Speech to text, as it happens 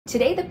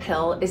Today, the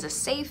pill is a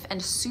safe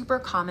and super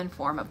common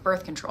form of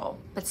birth control,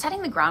 but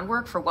setting the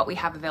groundwork for what we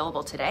have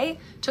available today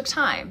took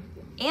time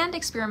and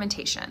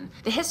experimentation.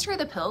 The history of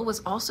the pill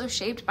was also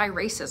shaped by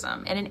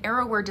racism in an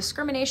era where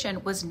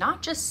discrimination was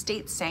not just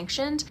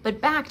state-sanctioned, but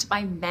backed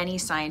by many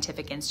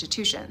scientific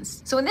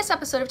institutions. So in this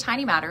episode of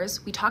Tiny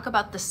Matters, we talk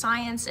about the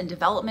science and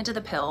development of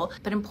the pill,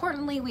 but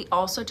importantly, we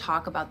also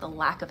talk about the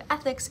lack of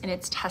ethics in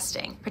its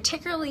testing,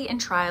 particularly in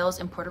trials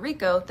in Puerto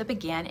Rico that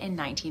began in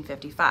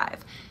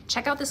 1955.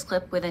 Check out this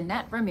clip with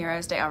Annette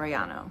Ramirez de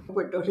Arellano.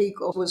 Puerto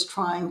Rico was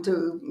trying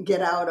to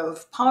get out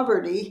of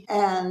poverty,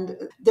 and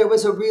there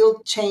was a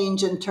real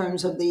change in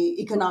terms of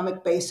the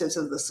economic basis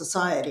of the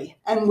society.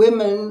 And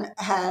women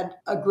had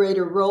a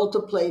greater role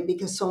to play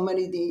because so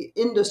many of the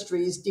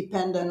industries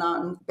depended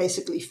on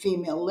basically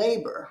female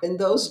labor. In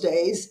those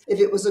days, if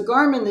it was a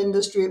garment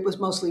industry, it was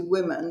mostly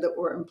women that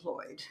were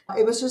employed.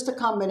 It was just a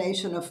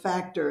combination of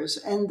factors.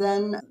 And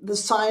then the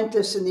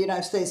scientists in the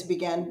United States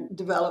began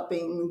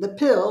developing the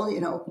pill,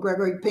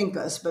 Gregory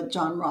Pincus, but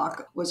John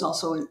Rock was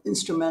also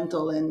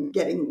instrumental in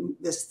getting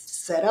this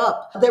set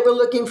up. They were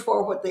looking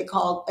for what they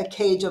called a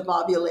cage of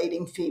ovulating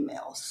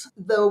females.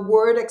 The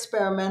word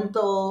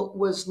experimental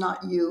was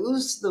not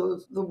used.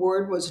 The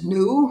word was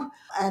new,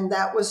 and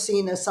that was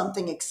seen as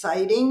something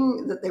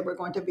exciting, that they were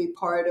going to be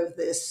part of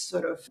this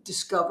sort of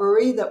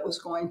discovery that was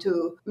going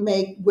to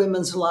make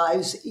women's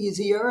lives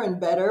easier and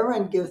better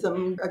and give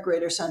them a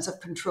greater sense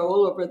of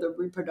control over their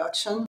reproduction.